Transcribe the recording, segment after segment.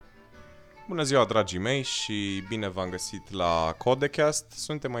Bună ziua, dragii mei, și bine v-am găsit la CodeCast.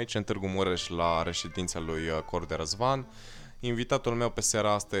 Suntem aici în Târgu Mureș la reședința lui Corde Răzvan. Invitatul meu pe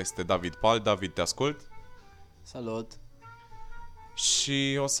seara asta este David Pal. David, te ascult. Salut!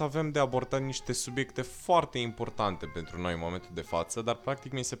 Și o să avem de abordat niște subiecte foarte importante pentru noi în momentul de față, dar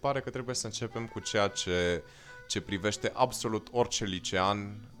practic mi se pare că trebuie să începem cu ceea ce privește absolut orice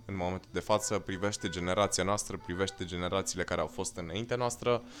licean în momentul de față, privește generația noastră, privește generațiile care au fost înaintea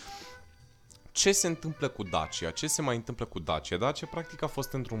noastră. Ce se întâmplă cu Dacia? Ce se mai întâmplă cu Dacia? Dacia practic a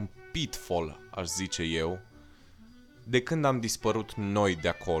fost într-un pitfall, aș zice eu, de când am dispărut noi de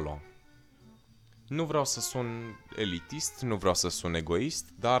acolo. Nu vreau să sun elitist, nu vreau să sun egoist,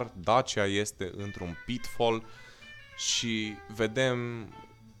 dar Dacia este într-un pitfall și vedem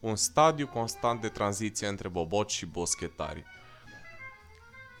un stadiu constant de tranziție între boboci și boschetari.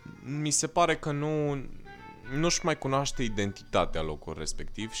 Mi se pare că nu-și mai cunoaște identitatea locul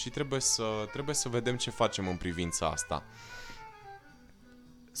respectiv și trebuie să vedem ce facem în privința asta.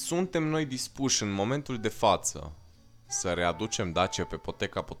 Suntem noi dispuși în momentul de față să readucem Dacia pe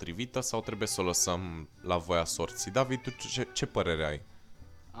poteca potrivită sau trebuie să o lăsăm la voia sorții? David, tu ce părere ai?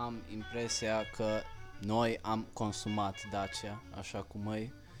 Am impresia că noi am consumat Dacia, așa cum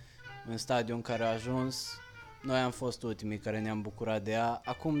e, în stadiul în care a ajuns. Noi am fost ultimii care ne-am bucurat de ea.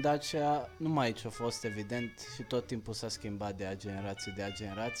 Acum Dacia nu mai ce a fost evident și tot timpul s-a schimbat de a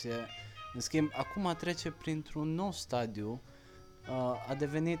generație. În schimb, acum trece printr-un nou stadiu. A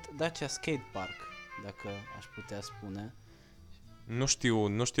devenit Dacia Skate Park, dacă aș putea spune. Nu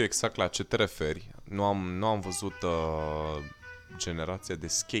știu exact la ce te referi. Nu am văzut generația de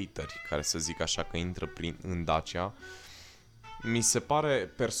skateri, care să zic așa, că intră în Dacia. Mi se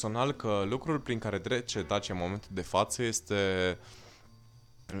pare personal că lucrul prin care trece Dacia în momentul de față este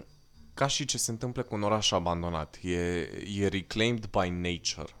ca și ce se întâmplă cu un oraș abandonat. E reclaimed by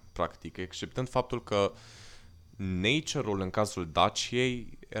nature, practic, exceptând faptul că nature-ul în cazul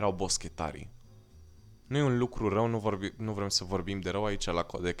Daciei erau boschetarii. Nu e un lucru rău, nu vrem să vorbim de rău aici la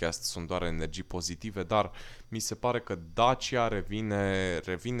CodeCast, sunt doar energii pozitive, dar mi se pare că Dacia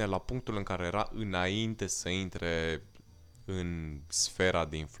revine la punctul în care era înainte să intre în sfera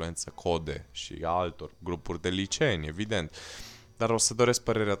de influență Code și altor grupuri de liceeni, evident. Dar o să doresc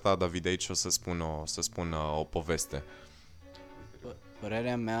părerea ta, David, aici o să spun o poveste.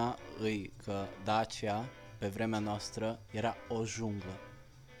 Părerea mea e că Dacia, pe vremea noastră, era o junglă.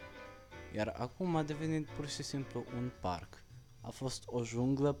 Iar acum a devenit pur și simplu un parc. A fost o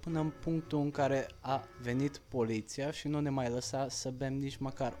junglă până în punctul în care a venit poliția și nu ne mai lăsa să bem nici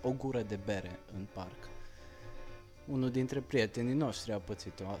măcar o gură de bere în parc. Unul dintre prietenii noștri a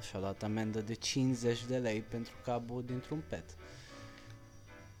pățit-o și a luat amendă de 50 de lei pentru că a băut dintr-un pet.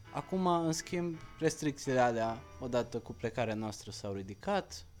 Acum, în schimb, restricțiile alea, odată cu plecarea noastră, s-au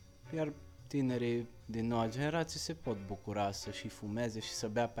ridicat, iar tinerii din noua generație se pot bucura să și fumeze și să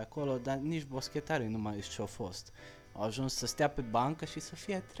bea pe acolo, dar nici boschetarii nu mai știu ce-au fost. Au ajuns să stea pe bancă și să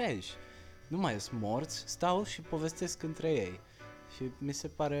fie treji. Nu mai sunt morți, stau și povestesc între ei. Și mi se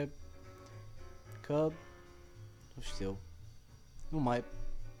pare că, nu știu, nu mai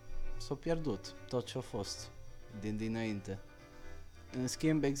s-a pierdut tot ce a fost dinainte. În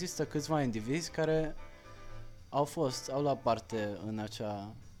schimb, există câțiva indivizi care au luat parte în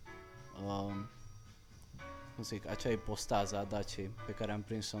acea acea ipostază a Daciei pe care am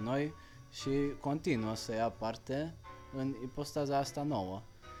prins-o noi și continuă să ia parte în ipostaza asta nouă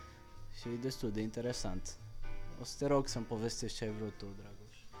și e destul de interesant. O să te rog să-mi povestești ce ai vrut tu,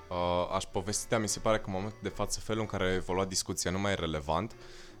 Dragoș. Aș povesti, mi se pare că în momentul de față felul în care a evoluat discuția nu mai e relevant.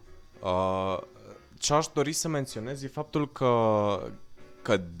 Ce aș dori să menționez e faptul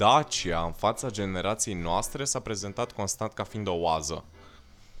că Dacia în fața generației noastre s-a prezentat constant ca fiind o oază.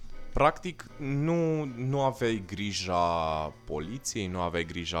 Practic, nu aveai grija poliției, nu aveai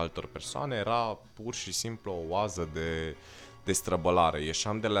grija altor persoane, era pur și simplu o oază de străbălare.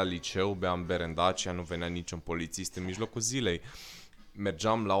 Ieșeam de la liceu, beam bere în Dacia, nu venea niciun polițist în mijlocul zilei.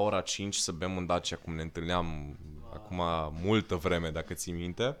 Mergeam la ora 5 să bem în Dacia, cum ne întâlneam acum multă vreme, dacă ții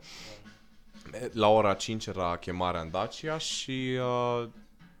minte. La ora 5 era chemarea în Dacia și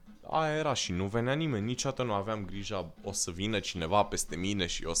aia era și nu venea nimeni. Niciodată nu aveam grija o să vină cineva peste mine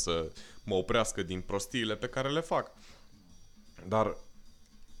și o să mă oprească din prostiile pe care le fac. Dar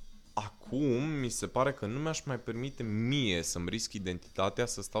acum mi se pare că nu mi-aș mai permite mie să-mi risc identitatea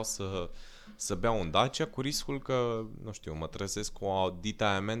să stau să beau un Dacia cu riscul că, nu știu, mă trezesc cu o dită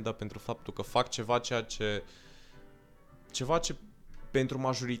amendă pentru faptul că fac ceva ce pentru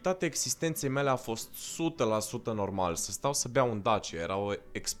majoritatea existenței mele a fost 100% normal. Să stau să beau un Dacia, era o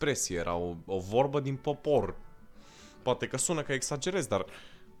expresie, era o vorbă din popor. Poate că sună că exagerez, dar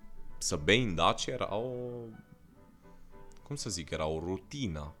să bei în Dacia era o... Cum să zic, era o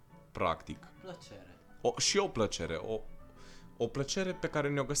rutină, practic. Plăcere. Și o plăcere. O plăcere pe care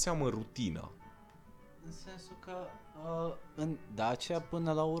ne-o găseam în rutină. În sensul că în Dacia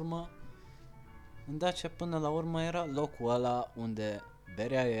până la urmă era locul ăla unde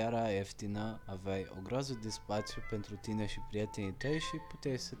berea era ieftină, aveai o groază de spațiu pentru tine și prietenii tăi și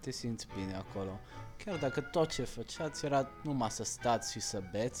puteai să te simți bine acolo. Chiar dacă tot ce făceați era numai să stați și să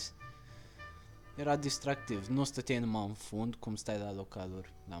beți, era distractiv. Nu stăteai numai în fund, cum stai la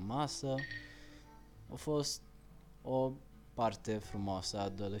localuri la masă. A fost o parte frumoasă a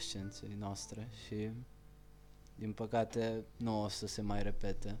adolescenței noastre și din păcate nu o să se mai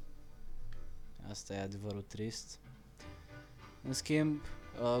repete. Asta e adevărul trist. În schimb,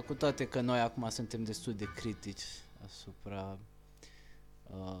 cu toate că noi acum suntem destul de critici asupra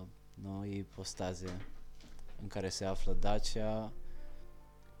noi ipostaze în care se află Dacia,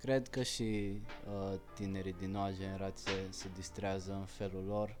 cred că și tinerii din noua generație se distrează în felul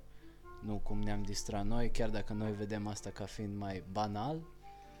lor, nu cum ne-am distrat noi, chiar dacă noi vedem asta ca fiind mai banal.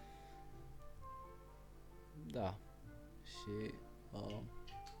 Da. Și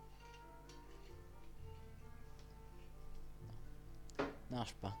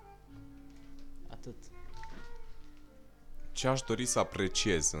nașpa. Atât. Ce aș dori să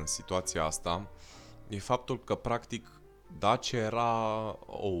apreciez în situația asta e faptul că, practic, Dacia era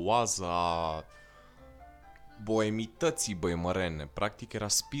o oază a boemității băimărene. Practic, era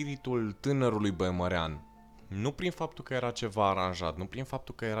spiritul tânărului băimărean. Nu prin faptul că era ceva aranjat, nu prin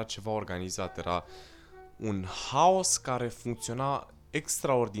faptul că era ceva organizat, era un haos care funcționa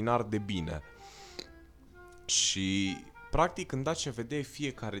extraordinar de bine. Și, practic, în Dacia vedeai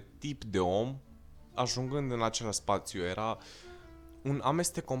fiecare tip de om ajungând în acel spațiu. Era un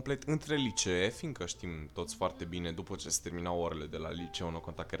amestec complet între licee, fiindcă știm toți foarte bine, după ce se terminau orele de la liceu, nu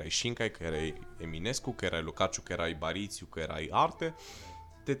conta că erai Șincai, că erai Eminescu, că erai Lucaciu, că erai Barițiu, că erai Arte,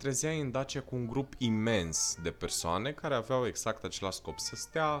 te trezeai în Dacia cu un grup imens de persoane care aveau exact același scop, să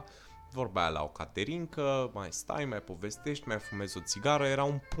stea, vorba aia la o caterincă, mai stai, mai povestești, mai fumezi o țigară, era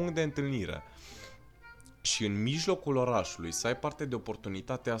un punct de întâlnire. Și în mijlocul orașului să ai parte de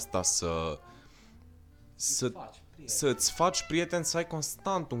oportunitatea asta să-ți faci prieteni, să ai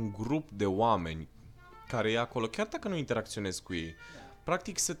constant un grup de oameni care e acolo, chiar dacă nu interacționezi cu ei.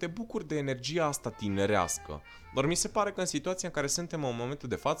 Practic să te bucuri de energia asta tinerească. Dar mi se pare că în situația în care suntem în momentul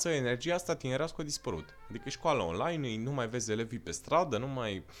de față, energia asta tinerească a dispărut. Adică școala online, nu mai vezi elevii pe stradă, nu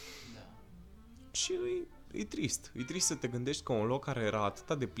mai... Da. Și e trist. E trist să te gândești că un loc care era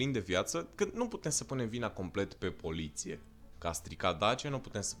atât de plin de viață, că nu putem să punem vina complet pe poliție. Că a stricat Dacia, nu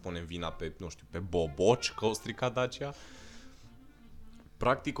putem să punem vina pe, nu știu, pe boboci că au stricat Dacia.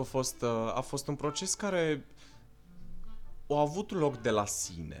 Practic a fost un proces care a avut loc de la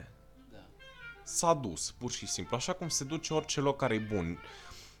sine. Da. S-a dus, pur și simplu, așa cum se duce orice loc care e bun.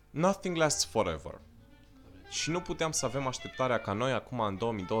 Nothing lasts forever. Și nu puteam să avem așteptarea ca noi acum în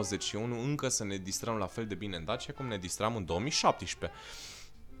 2021 încă să ne distrăm la fel de bine în Dacia cum ne distram în 2017.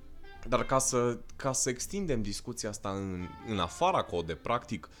 Dar ca să extindem discuția asta în afara code,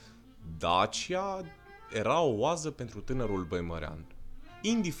 practic, Dacia era o oază pentru tânărul băimărean.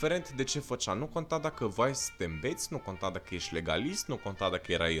 Indiferent de ce făcea, nu conta dacă vai să te îmbeți, nu conta dacă ești legalist, nu conta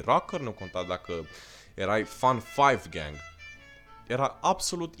dacă erai rocker, nu conta dacă erai fan Five Gang. Era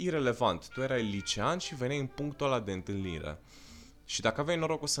absolut irelevant. Tu erai licean și veneai în punctul ăla de întâlnire. Și dacă aveai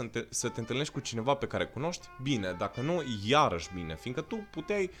norocul să te întâlnești cu cineva pe care cunoști, bine, dacă nu, iarăși bine, fiindcă tu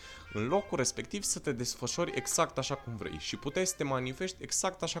puteai în locul respectiv să te desfășori exact așa cum vrei și puteai să te manifesti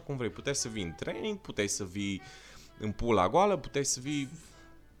exact așa cum vrei. Puteai să vii în training, puteai să vii în pula goală, puteai să vii...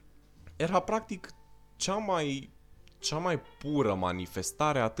 Era practic cea mai pură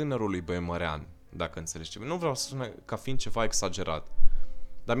manifestare a tânărului băimărean, dacă înțelegi ce. Nu vreau să spun ca fiind ceva exagerat.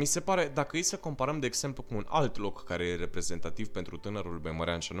 Dar mi se pare, dacă e să comparăm, de exemplu, cu un alt loc care e reprezentativ pentru tânărul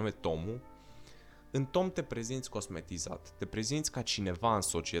băimărean, și anume Tomul, în Tom te prezinți cosmetizat, te prezinți ca cineva în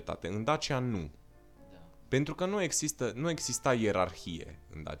societate. În Dacia nu. Da. Pentru că nu exista ierarhie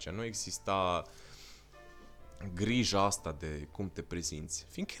în Dacia, nu exista grija asta de cum te prezinți.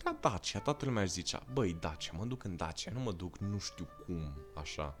 Fiindcă era Dacia, toată lumea își zicea, băi, Dacia, mă duc în Dacia, nu mă duc nu știu cum,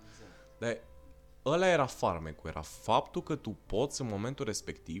 așa. Exact. Dar ăla era farmecul, era faptul că tu poți în momentul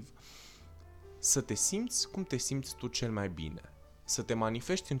respectiv să te simți cum te simți tu cel mai bine. Să te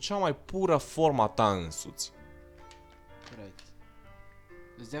manifesti în cea mai pură forma ta însuți. Right.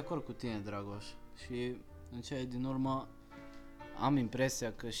 Sunt de acord cu tine, Dragoș. Și în cele din urmă am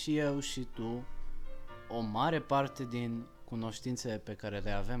impresia că și eu și tu, o mare parte din cunoștințele pe care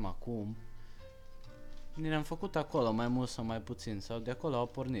le avem acum, ni le-am făcut acolo, mai mult sau mai puțin, sau de acolo au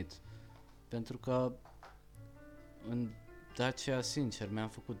pornit. Pentru că în Dacia, sincer, mi-am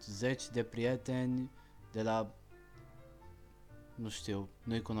făcut 10 de prieteni de la, nu știu,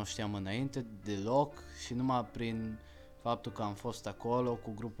 nu-i cunoșteam înainte deloc și numai prin faptul că am fost acolo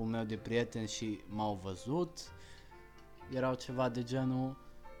cu grupul meu de prieteni și m-au văzut, erau ceva de genul: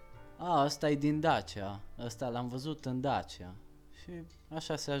 ăsta e din Dacia, ăsta l-am văzut în Dacia. Și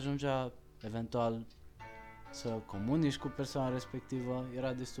așa se ajungea eventual să comunici cu persoana respectivă,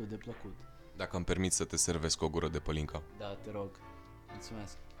 era destul de plăcut. Dacă îmi permiți să te servesc cu o gură de pălincă. Da, te rog.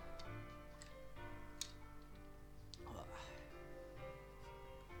 Mulțumesc.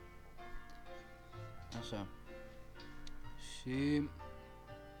 Așa. Și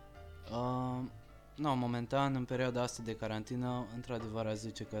momentan, în perioada asta de carantină, într-adevăr aș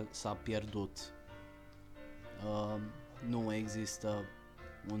zice că s-a pierdut. Nu există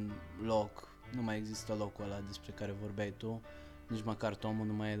un loc, nu mai există locul ăla despre care vorbeai tu, nici măcar Tomul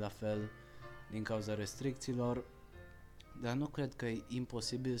nu mai e la fel din cauza restricțiilor, dar nu cred că e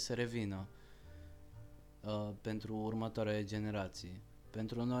imposibil să revină pentru următoarele generații.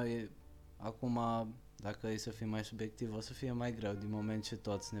 Pentru noi, acum, dacă e să fim mai subiectiv, o să fie mai greu din moment ce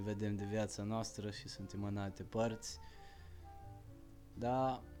toți ne vedem de viața noastră și suntem în alte părți,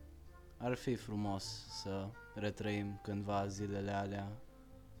 dar ar fi frumos să retrăim cândva zilele alea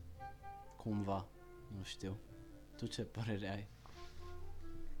cumva, nu știu. Tu ce părere ai?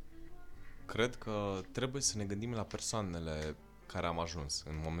 Cred că trebuie să ne gândim la persoanele care am ajuns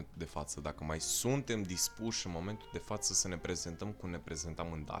în momentul de față. Dacă mai suntem dispuși în momentul de față să ne prezentăm cum ne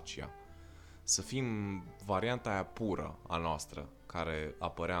prezentam în Dacia. Să fim varianta aia pură a noastră care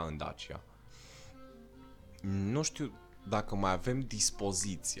apărea în Dacia. Nu știu dacă mai avem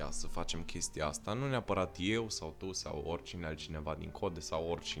dispoziția să facem chestia asta, nu neapărat eu sau tu sau oricine altcineva din Code sau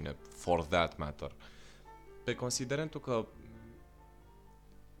oricine, for that matter. Pe considerentul că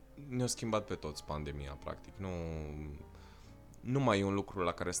ne-a schimbat pe toți pandemia, practic. Nu mai e un lucru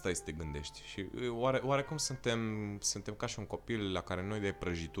la care stai să te gândești. Și oarecum suntem ca și un copil la care noi dai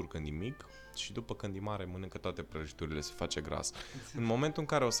prăjituri când e mic și după când e mare mănâncă toate prăjiturile, se face gras. În momentul în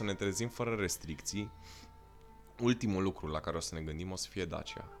care o să ne trezim fără restricții, ultimul lucru la care o să ne gândim o să fie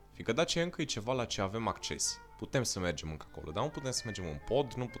Dacia. Fiindcă Dacia încă e ceva la ce avem acces. Putem să mergem încă acolo, dar nu putem să mergem în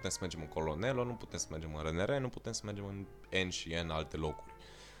Pod, nu putem să mergem în Colonelo, nu putem să mergem în RNR, nu putem să mergem în N și N alte locuri.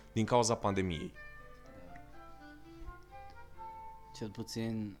 Din cauza pandemiei. Cel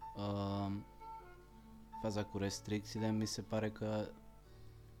puțin faza cu restricțiile mi se pare că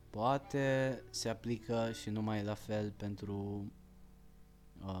poate se aplică și numai la fel pentru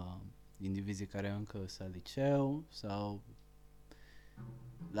indivizii care încă sunt la liceu sau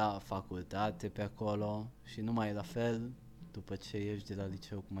la facultate pe acolo și numai la fel după ce ieși de la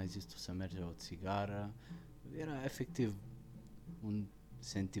liceu, cum ai zis tu, să mergi la o țigară. Era efectiv un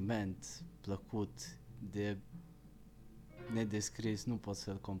sentiment plăcut de nedescris, nu pot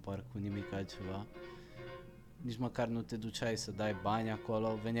să-l compar cu nimic altceva. Nici măcar nu te duceai să dai bani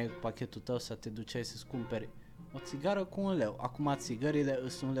acolo, veneai cu pachetul tău să te duceai să-ți cumperi o țigară cu 1 leu. Acum țigările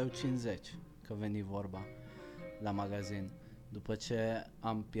îs 1,50 lei, că veni vorba la magazin. După ce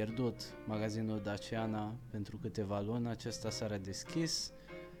am pierdut magazinul Daciana pentru câteva luni, acesta s-a redeschis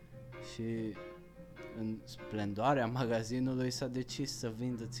și în splendoarea magazinului s-a decis să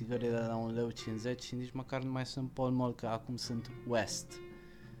vindă țigările la 1,50 lei și nici măcar nu mai sunt Pall Mall, că acum sunt West.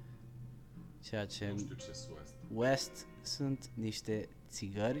 Ceea ce... Nu știu ce sunt West. West sunt niște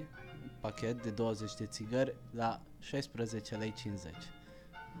țigări, un pachet de 20 de țigări la 16,50 lei.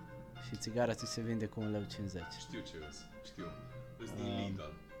 Și țigara ți se vinde cu 1,50 lei. Știu ce sunt, știu. Sunt din Lidl,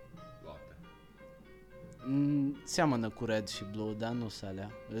 luate. Seamănă cu Red și Blue, dar nu sunt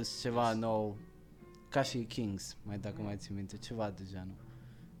alea. Sunt ceva nou, ca și Kings, mai dacă mai ții minte, ceva de genul.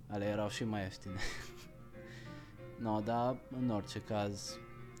 Ale erau și mai ieftine. No, dar în orice caz,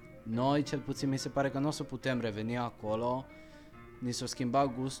 noi cel puțin mi se pare că nu o să putem reveni acolo. Ni s-au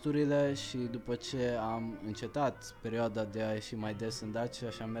schimbat gusturile și după ce am încetat perioada de a ieși mai des în Dacia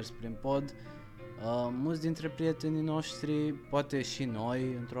și am mers prin Pod, mulți dintre prietenii noștri, poate și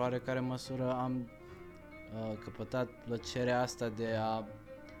noi, într-o oarecare măsură, am căpătat plăcerea asta de a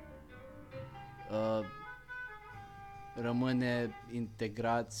rămâne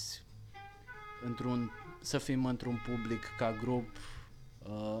integrați să fim într-un public ca grup,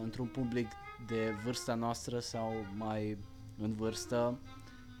 într-un public de vârsta noastră sau mai în vârstă,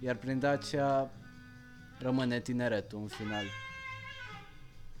 iar prin Dacia rămâne tineretul în final.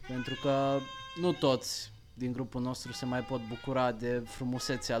 Pentru că nu toți din grupul nostru se mai pot bucura de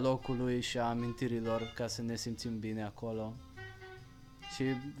frumusețea locului și a amintirilor ca să ne simțim bine acolo și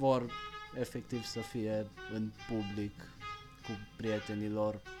vor efectiv să fie în public cu prietenii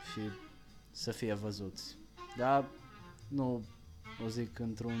lor și să fie văzuți. Dar nu o zic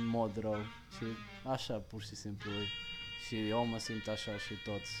într-un mod rău, ci așa pur și simplu e. Și eu mă simt așa și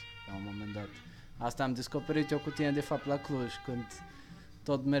toți la un moment dat. Asta am descoperit eu cu tine de fapt la Cluj, când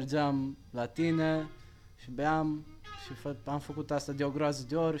tot mergeam la tine și beam și am făcut asta de o groază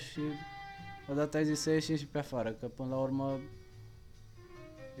de ori și odată ai zis să ieșim și pe afară, că până la urmă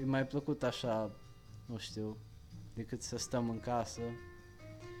e mai plăcut așa, nu știu, decât să stăm în casă.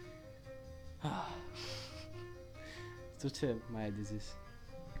 Tu ce mai ai de zis?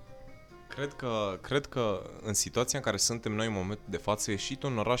 Cred că în situația în care suntem noi în momentul de față, ieșit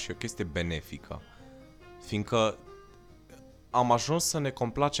în oraș e o chestie benefică. Fiindcă am ajuns să ne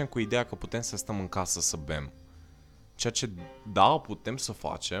complacem cu ideea că putem să stăm în casă să bem. Ceea ce, da, putem să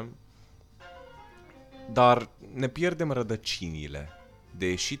facem, dar ne pierdem rădăcinile. De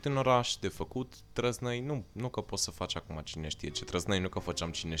ieșit în oraș, de făcut trăznăi, nu că poți să faci acum cine știe ce trăznăi, nu că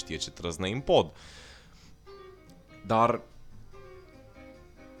făceam cine știe ce trăznăi în pod. Dar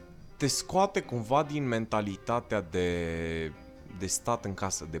te scoate cumva din mentalitatea de stat în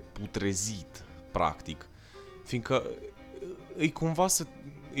casă, de putrezit, practic. Fiindcă îi cumva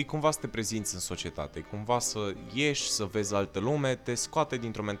să te prezinți în societate, îi cumva să ieși, să vezi altă lume, te scoate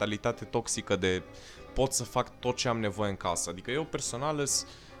dintr-o mentalitate toxică de pot să fac tot ce am nevoie în casă. Adică eu personal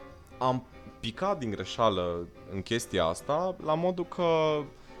am picat din greșeală în chestia asta, la modul că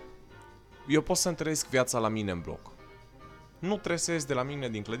eu pot să-mi trăiesc viața la mine în bloc. Nu trebuie să ies de la mine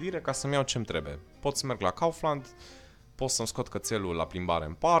din clădire ca să-mi iau ce-mi trebuie. Pot să merg la Kaufland, pot să-mi scot cățelul la plimbare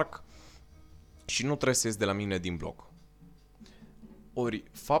în parc și nu trebuie să ies de la mine din bloc. Ori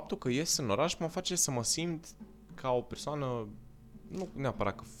faptul că ies în oraș mă face să mă simt ca o persoană, nu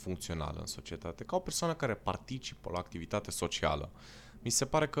neapărat că funcțională în societate, ca o persoană care participă la activitate socială. Mi se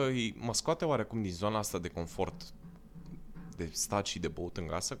pare că mă scoate oarecum din zona asta de confort, de stat și de băut în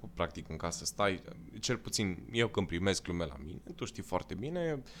casă, că practic în casă stai, cel puțin eu când primesc lume la mine, tu știi foarte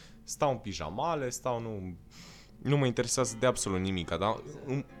bine, stau în pijamale, nu mă interesează de absolut nimic, dar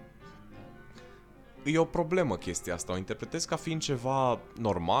e o problemă chestia asta, o interpretez ca fiind ceva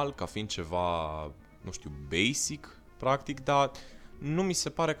normal, ca fiind ceva, nu știu, basic, practic, dar nu mi se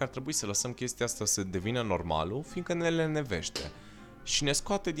pare că ar trebui să lăsăm chestia asta să devină normalul, fiindcă ne lenevește și ne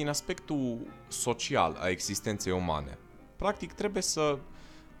scoate din aspectul social a existenței umane. Practic trebuie să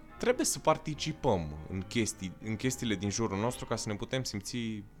participăm în chestiile din jurul nostru ca să ne putem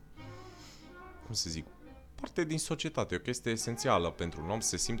simți, cum să zic, parte din societate. E o chestie esențială pentru un om să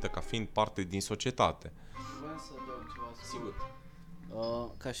se simtă ca fiind parte din societate. Vreau să adaug ceva.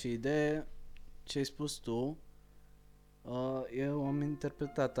 Sigur. Ca și idee, ce ai spus tu, eu am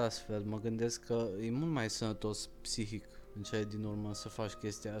interpretat astfel. Mă gândesc că e mult mai sănătos psihic în cele din urmă să faci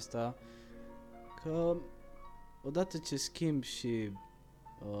chestia asta, că odată ce schimbi și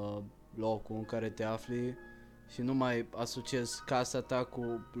locul în care te afli și nu mai asociezi casa ta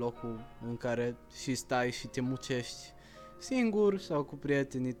cu locul în care și stai și te mucești singur sau cu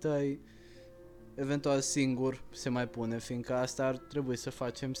prietenii tăi, eventual singur se mai pune, fiindcă asta ar trebui să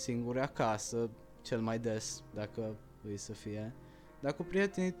facem singuri acasă cel mai des, dacă îi să fie. Dar cu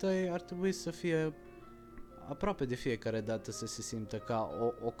prietenii tăi ar trebui să fie aproape de fiecare dată să se simtă ca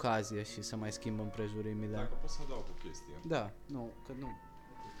o ocazie și să mai schimbă împrejurimile. Dacă pot să adaug o chestie. Da, nu, că nu.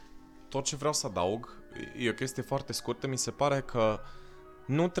 Tot ce vreau să adaug e o chestie foarte scurtă. Mi se pare că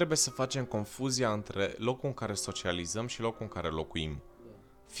nu trebuie să facem confuzia între locul în care socializăm și locul în care locuim.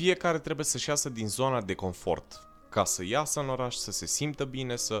 Fiecare trebuie să-și iasă din zona de confort ca să iasă în oraș, să se simtă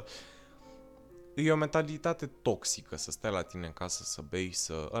bine, E o mentalitate toxică să stai la tine în casă, să bei,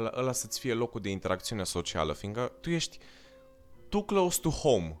 ăla să-ți fie locul de interacțiune socială, fiindcă tu ești too close to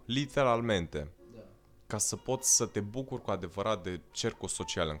home, literalmente, ca să poți să te bucuri cu adevărat de cercul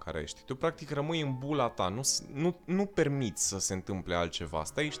social în care ești. Tu practic rămâi în bula ta, nu permiți să se întâmple altceva.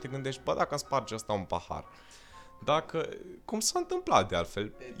 Stai și te gândești, dacă sparge asta un pahar. Cum s-a întâmplat de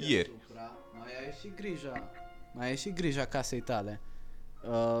altfel ieri. Mai ai și grija casei tale,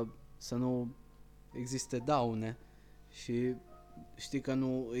 să nu existe daune și știi că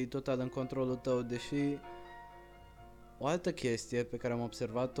nu e total în controlul tău, deși o altă chestie pe care am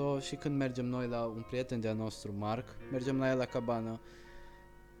observat-o și când mergem noi la un prieten de-al nostru, Marc, mergem la el la cabană.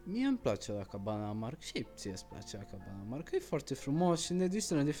 Mie îmi place la cabana Marc și ție îți place la cabana Marc, e foarte frumos și ne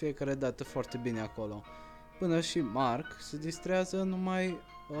distrăm de fiecare dată foarte bine acolo. Până și Marc se distrează, numai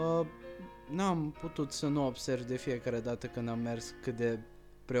n-am putut să nu observ de fiecare dată când am mers cât de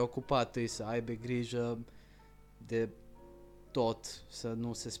preocupat e să aibă grijă de tot să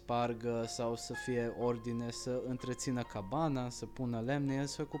nu se spargă sau să fie ordine, să întrețină cabana, să pună lemne, el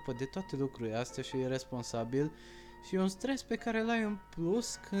se ocupă de toate lucrurile astea și e responsabil și e un stres pe care l-ai în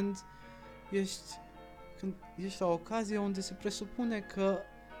plus când ești la o ocazie unde se presupune că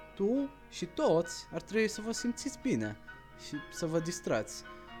tu și toți ar trebui să vă simțiți bine și să vă distrați.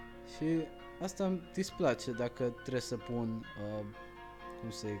 Și asta îmi displace dacă trebuie să pun,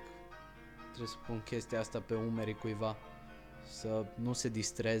 trebuie să pun chestia asta pe umerii cuiva, să nu se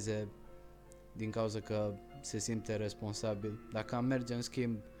distreze din cauza că se simte responsabil. Dacă am merge în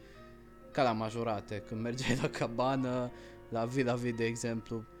schimb ca la majorate, când mergeai la cabană, la Vis-a-vis de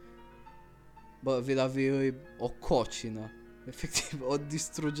exemplu, Vis-a-vis e o cocină, efectiv o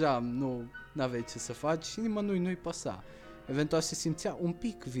distrugeam, nu aveai ce să faci și nimănui nu-i păsa. Eventual se simțea un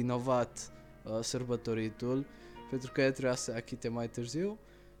pic vinovat sărbătoritul, pentru că el trebuia să achite mai târziu,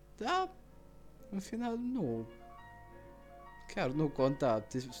 dar în final nu, chiar nu conta,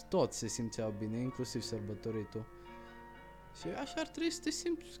 toți se simțeau bine, inclusiv sărbătoritul. Și așa ar trebui să te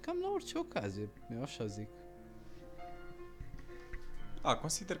simți cam la orice ocazie, eu așa zic.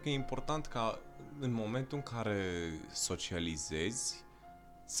 Consider că e important ca în momentul în care socializezi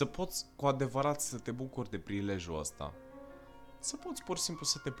să poți cu adevărat să te bucuri de prilejul ăsta. Să poți pur și simplu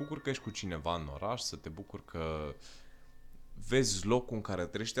să te bucuri că ești cu cineva în oraș, să te bucuri că vezi locul în care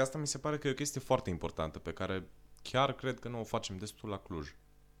trăiești. Asta mi se pare că e o chestie foarte importantă pe care chiar cred că nu o facem destul la Cluj.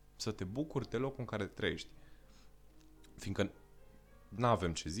 Să te bucuri de locul în care trăiești. Fiindcă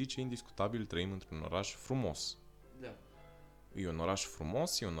n-avem ce zice, indiscutabil trăim într-un oraș frumos. Da. E un oraș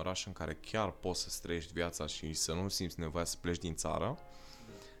frumos, e un oraș în care chiar poți să trăiești viața și să nu simți nevoia să pleci din țară.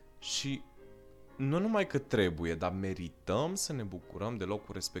 Și nu numai că trebuie, dar merităm să ne bucurăm de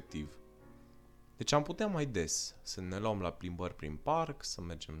locul respectiv. Deci am putea mai des să ne luăm la plimbări prin parc, să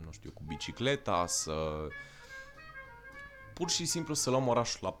mergem, nu știu, cu bicicleta, să pur și simplu să luăm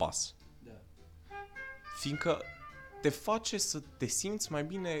orașul la pas. Da. Fiindcă te face să te simți mai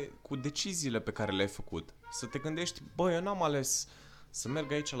bine cu deciziile pe care le-ai făcut. Să te gândești, eu n-am ales să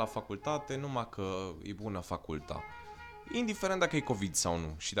merg aici la facultate numai că e bună faculta. Indiferent dacă e COVID sau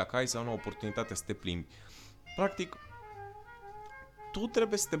nu și dacă ai sau nu oportunitatea să te plimbi. Practic, tu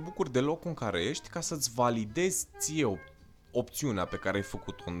trebuie să te bucuri de locul în care ești ca să-ți validezi ție opțiunea pe care ai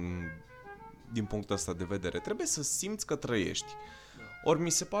făcut-o din punctul ăsta de vedere. Trebuie să simți că trăiești. Ori mi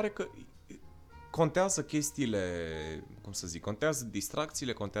se pare că contează chestiile, contează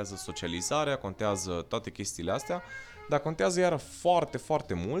distracțiile, contează socializarea, contează toate chestiile astea, dar contează iară foarte,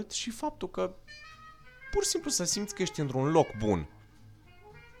 foarte mult și faptul că pur și simplu să simți că ești într-un loc bun.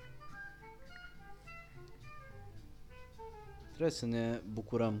 Trebuie să ne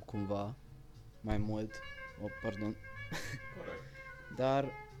bucurăm cumva mai mult. Pardon. Corect.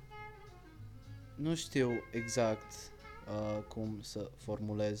 Dar nu știu exact cum să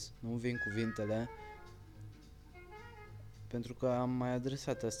formulez. Nu-mi vin cuvintele. Pentru că am mai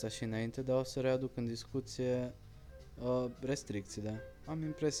adresat asta și înainte, dar o să readuc în discuție restricțiile. Am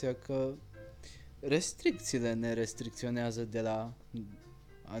impresia că restricțiile ne restricționează de la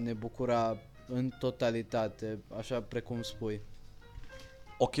a ne bucura în totalitate, așa precum spui.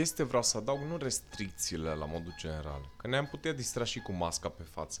 O chestie vreau să adaug, nu restricțiile la modul general, că ne-am putea distra și cu masca pe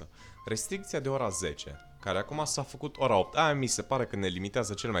față. Restricția de ora 10, care acum s-a făcut ora 8, aia mi se pare că ne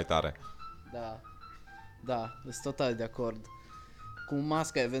limitează cel mai tare. Da, sunt total de acord. Cu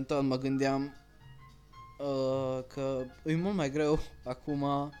masca, eventual, mă gândeam că e mult mai greu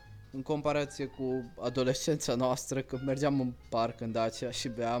acum în comparație cu adolescența noastră, când mergeam în parc în Dacia și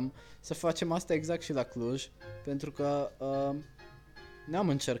beam, să facem asta exact și la Cluj, pentru că ne-am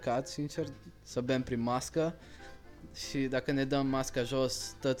încercat, sincer, să bem prin mască și dacă ne dăm masca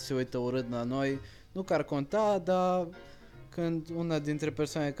jos, toți se uită urât la noi. Nu că ar conta, dar când una dintre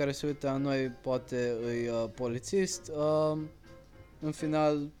persoane care se uită la noi poate e polițist, în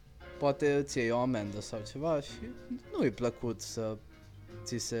final poate îți iei o amendă sau ceva și nu e plăcut să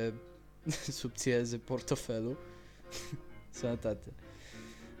ți se subțieze portofelul. Sănătate.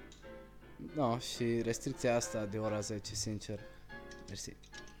 No, și restricția asta de ora 10, sincer. Mersi.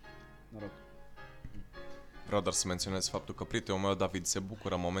 Noroc. Vreau doar să menționez faptul că prietenul meu, David, se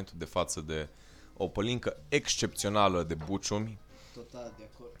bucură în momentul de față de o pălincă excepțională de buciumi. Total de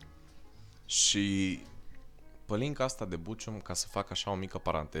acord. Și pălinca asta de bucium, ca să fac așa o mică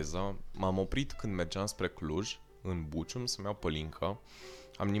paranteză, m-am oprit când mergeam spre Cluj, în bucium, să-mi iau pălincă.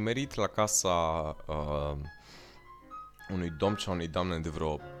 Am nimerit la casa unui domn și a unei doamne de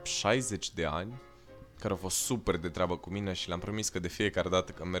vreo 60 de ani, care au fost super de treabă cu mine și le-am promis că de fiecare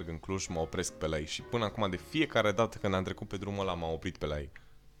dată când merg în Cluj mă opresc pe la ei. Și până acum, de fiecare dată când am trecut pe drumul ăla, m-am oprit pe la ei.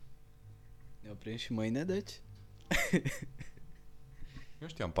 Ne oprim și mâine, deci? Eu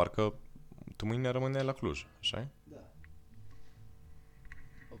știam, parcă tu mâine rămâneai la Cluj, așa? Da.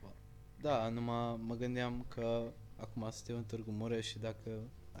 Opa. Da, numai mă gândeam că acum suntem în Târgu Mureș și dacă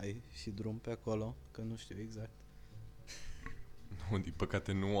ai și drum pe acolo, că nu știu exact. Nu, din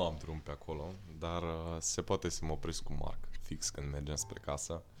păcate nu am drum pe acolo, dar se poate să mă opresc cu Marc, fix când mergem spre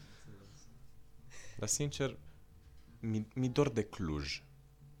casă. Dar sincer, mi dor de Cluj.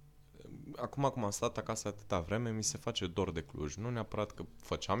 Acum cum am stat acasă atâta vreme, mi se face dor de Cluj. Nu neapărat că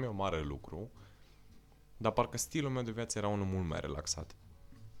făceam eu mare lucru, dar parcă stilul meu de viață era unul mult mai relaxat.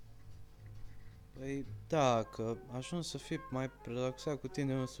 Păi da, că ajungi să fii mai relaxat cu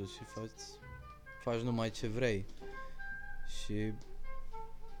tine însuți și faci numai ce vrei. Și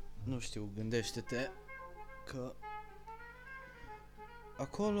nu știu, gândește-te că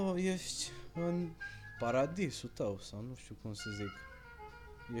acolo ești în paradisul tău, sau nu știu cum să zic.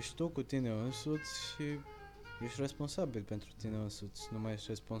 Ești tu cu tine însuți și ești responsabil pentru tine însuți. Nu mai ești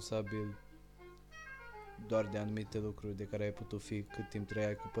responsabil doar de anumite lucruri de care ai putut fi cât timp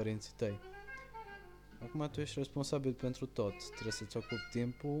trăiai cu părinții tăi. Acum tu ești responsabil pentru tot. Trebuie să-ți ocupi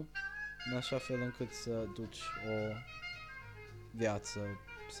timpul în așa fel încât să duci o viață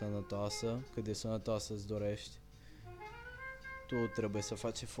sănătoasă, cât de sănătoasă îți dorești. Tu trebuie să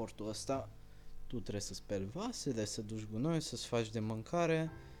faci efortul ăsta. Tu trebuie să speli vasele, să duci gunoi, să-ți faci de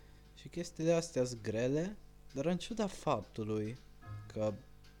mâncare și chestiile astea sunt grele, dar în ciuda faptului că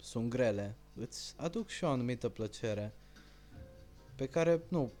sunt grele, îți aduc și o anumită plăcere pe care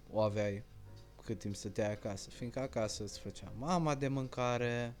nu o aveai cât timp stăteai acasă, fiindcă acasă îți făcea mama de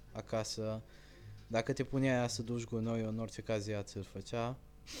mâncare, acasă, dacă te punea ea să duci gunoi, în orice caz ea ți-l făcea,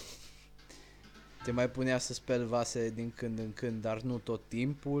 te mai punea să speli vase din când în când, dar nu tot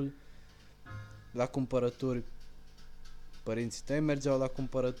timpul. La cumpărături, părinții tăi mergeau la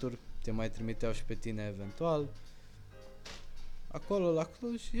cumpărături, te mai trimiteau și pe tine eventual. Acolo la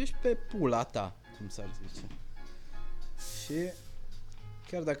Cluj ești pe pula ta, cum s-ar zice. Și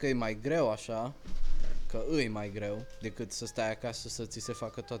chiar dacă e mai greu așa, că îi mai greu decât să stai acasă să ți se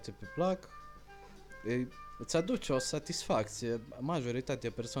facă toate pe plac, îți aduce o satisfacție.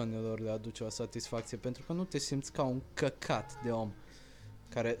 Majoritatea persoanelor le aduce o satisfacție pentru că nu te simți ca un căcat de om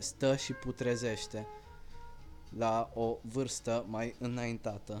care stă și putrezește la o vârstă mai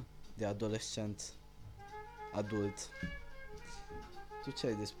înaintată de adolescent, adult. Tu ce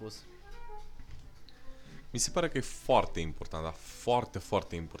ai de spus? Mi se pare că e foarte important, dar foarte,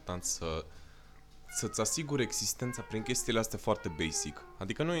 foarte important să-ți asiguri existența prin chestiile astea foarte basic.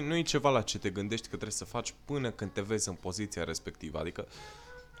 Adică nu e ceva la ce te gândești că trebuie să faci până când te vezi în poziția respectivă. Adică,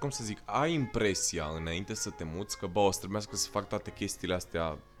 cum să zic, ai impresia înainte să te muți că, o să trebuiască să fac toate chestiile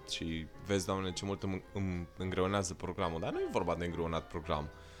astea și vezi, Doamne, ce mult îmi îngreunează programul. Dar nu e vorba de îngreunat program.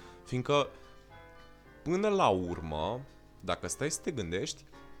 Fiindcă, până la urmă, dacă stai să te gândești,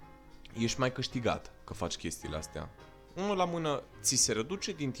 ești mai câștigat că faci chestiile astea. Unul la mână, ți se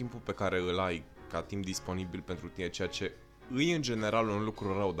reduce din timpul pe care îl ai ca timp disponibil pentru tine, ceea ce îi în general un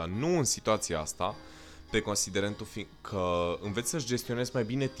lucru rău, dar nu în situația asta, pe considerentul că înveți să-și gestionezi mai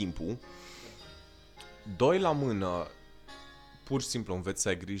bine timpul. Doi la mână, pur și simplu înveți să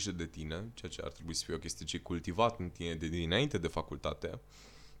ai grijă de tine, ceea ce ar trebui să fie o chestie ce e cultivat în tine de dinainte de facultate.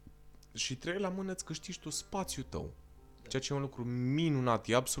 Și trei la mână, îți câștigi tu spațiul tău. Ceea ce e un lucru minunat,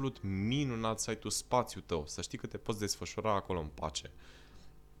 e absolut minunat să ai tu spațiul tău, să știi că te poți desfășura acolo în pace.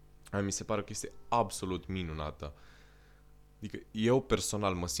 Aia mi se pare o chestie absolut minunată. Adică eu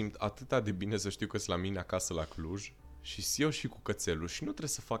personal mă simt atât de bine să știu că sunt la mine acasă la Cluj și eu și cu cățelul și nu trebuie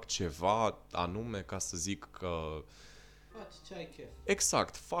să fac ceva anume ca să zic că... Faci ce ai chef.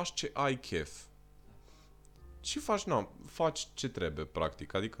 Exact, faci ce ai chef. Și faci ce trebuie,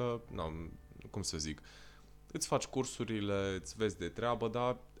 practic. Adică, cum să zic, îți faci cursurile, îți vezi de treabă,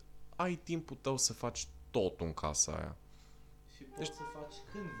 dar ai timpul tău să faci totul în casa aia. Și poți să faci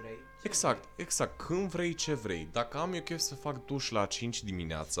când vrei. Exact. Când vrei, ce vrei. Dacă am eu chef să fac duș la 5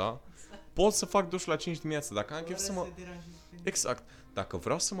 dimineața, pot să fac duș la 5 dimineața. Dacă am chef să mă... Exact. Dacă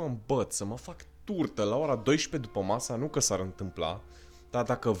vreau să mă îmbăt, să mă fac turtă la ora 12 după masa, nu că s-ar întâmpla, dar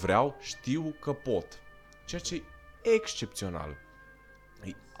dacă vreau, știu că pot. Ceea ce e excepțional.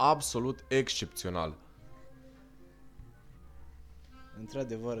 E absolut excepțional.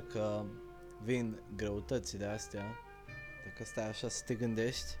 Într-adevăr că vin greutățile astea, dacă stai așa să te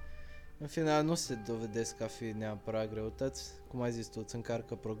gândești, în final nu se dovedesc a fi neapărat greutăți. Cum ai zis tu, îți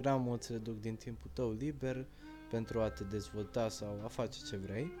încarcă programul, îți reduc din timpul tău liber pentru a te dezvolta sau a face ce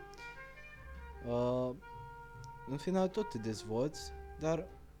vrei. În final tot te dezvolți, dar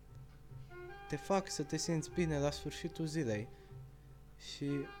te fac să te simți bine la sfârșitul zilei. Și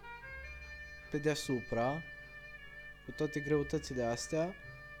pe deasupra cu toate greutățile astea,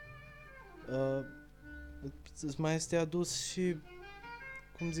 îți mai este adus și,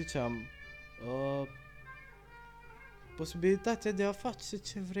 cum ziceam, posibilitatea de a face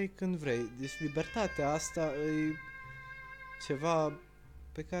ce vrei când vrei. Deci libertatea asta e ceva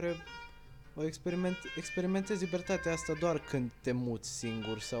pe care o experimentezi libertatea asta doar când te muți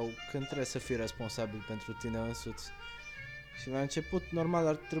singur sau când trebuie să fii responsabil pentru tine însuți. Și la început,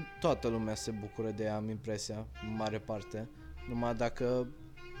 normal, toată lumea se bucură de ea, am impresia, în mare parte. Numai dacă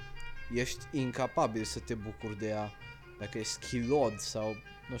ești incapabil să te bucuri de ea, dacă ești schilod sau,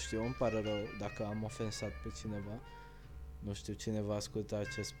 nu știu, îmi pare rău dacă am ofensat pe cineva. Nu știu cine va asculta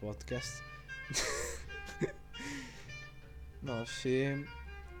acest podcast. No, și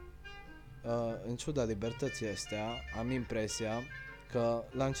în ciuda libertății astea, am impresia că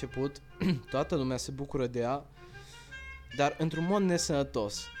la început toată lumea se bucură de ea, dar într-un mod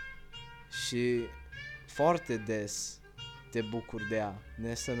nesănătos. Și foarte des te bucuri de ea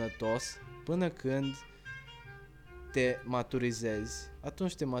nesănătos până când te maturizezi.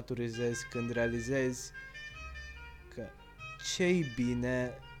 Atunci te maturizezi când realizezi că ce-i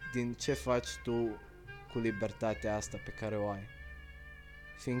bine din ce faci tu cu libertatea asta pe care o ai.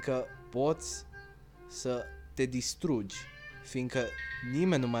 Fiindcă poți să te distrugi, fiindcă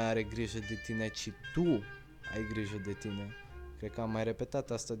nimeni nu mai are grijă de tine, ci tu ai grijă de tine. Cred că am mai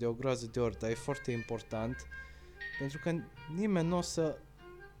repetat asta de o groază de ori, dar e foarte important, pentru că nimeni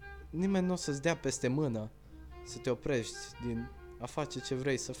nu o să-ți dea peste mână să te oprești din a face ce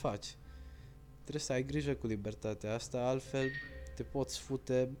vrei să faci. Trebuie să ai grijă cu libertatea asta, altfel te poți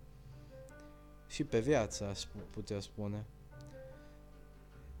fute și pe viață, aș putea spune.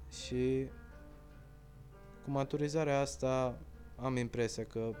 Și cu maturizarea asta am impresia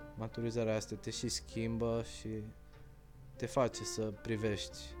că maturizarea asta te și schimbă și te face să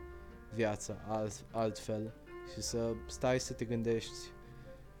privești viața altfel și să stai să te gândești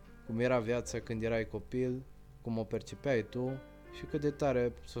cum era viața când erai copil, cum o percepeai tu și cât de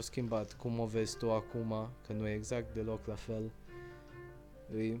tare s-a schimbat, cum o vezi tu acum, că nu e exact deloc la fel,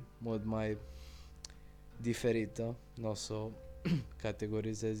 e mult mai diferită, nu o să o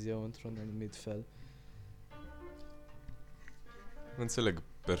categorizez eu într-un anumit fel. Înțeleg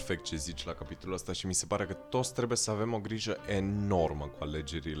perfect ce zici la capitolul ăsta și mi se pare că toți trebuie să avem o grijă enormă cu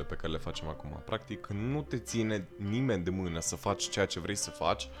alegerile pe care le facem acum. Practic, nu te ține nimeni de mână să faci ceea ce vrei să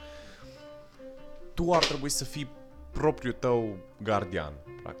faci. Tu ar trebui să fii propriul tău gardian,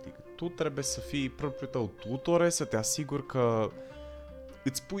 practic. Tu trebuie să fii propriul tău tutore, să te asiguri că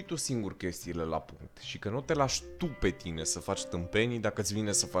îți pui tu singur chestiile la punct și că nu te lași tu pe tine să faci tâmpenii dacă îți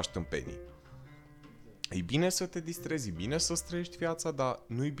vine să faci tâmpenii. E bine să te distrezi, e bine să-ți trăiești viața, dar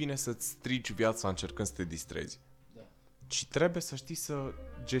nu e bine să-ți strici viața încercând să te distrezi. Da. Și trebuie să știi să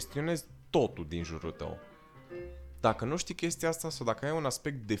gestionezi totul din jurul tău. Dacă nu știi chestia asta sau dacă ai un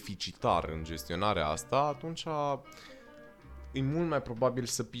aspect deficitar în gestionarea asta, atunci e mult mai probabil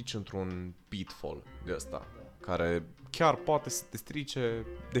să pici într-un pitfall de ăsta, care chiar poate să te strice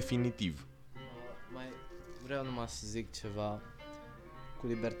definitiv. Mai vreau numai să zic ceva. Cu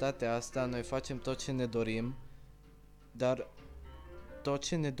libertatea asta noi facem tot ce ne dorim, dar tot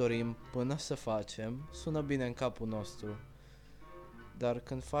ce ne dorim până să facem sună bine în capul nostru. Dar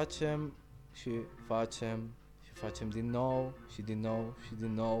când facem și facem și facem din nou și din nou și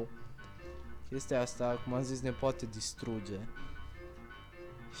din nou, chestia asta, cum am zis, ne poate distruge.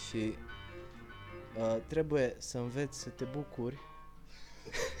 Și trebuie să înveți să te bucuri.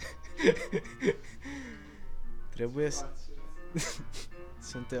 Trebuie să...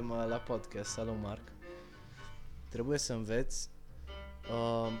 Suntem la podcast, salut Marc. Trebuie să înveți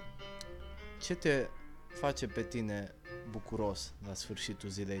ce te face pe tine bucuros la sfârșitul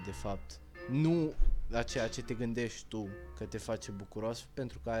zilei, de fapt. Nu la ceea ce te gândești tu că te face bucuros,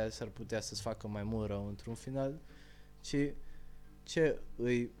 pentru că aia s-ar putea să-ți facă mai mult rău într-un final, ci ce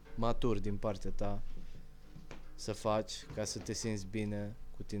îi matur din partea ta să faci ca să te simți bine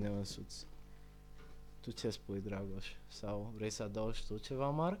cu tine însuți. Tu ce spui, Dragoș? Sau vrei să adaugi tu ceva,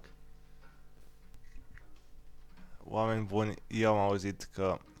 Marc? Oameni buni, eu am auzit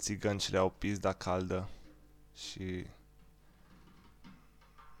că țigăncile au pizda caldă și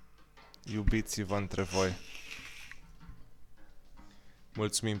iubiți-vă între voi.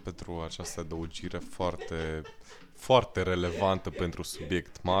 Mulțumim pentru această adăugire foarte, foarte relevantă pentru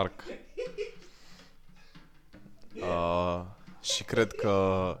subiect, Marc. Și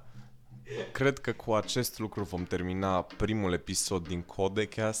cred că cu acest lucru vom termina primul episod din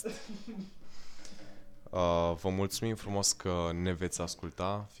CodeCast. Vă mulțumim frumos că ne veți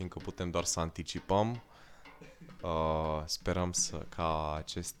asculta, fiindcă putem doar să anticipăm. Sperăm ca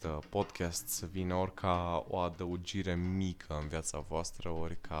acest podcast să vină ori ca o adăugire mică în viața voastră,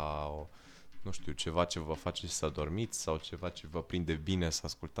 ori ca nu știu, ceva ce vă face să dormiți sau ceva ce vă prinde bine să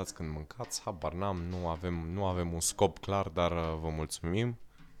ascultați când mâncați. Habar n-am, nu avem un scop clar, dar vă mulțumim.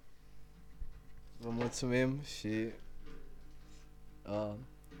 Vă mulțumim și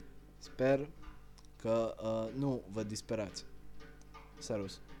sper că nu vă disperați.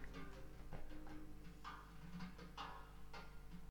 Servus!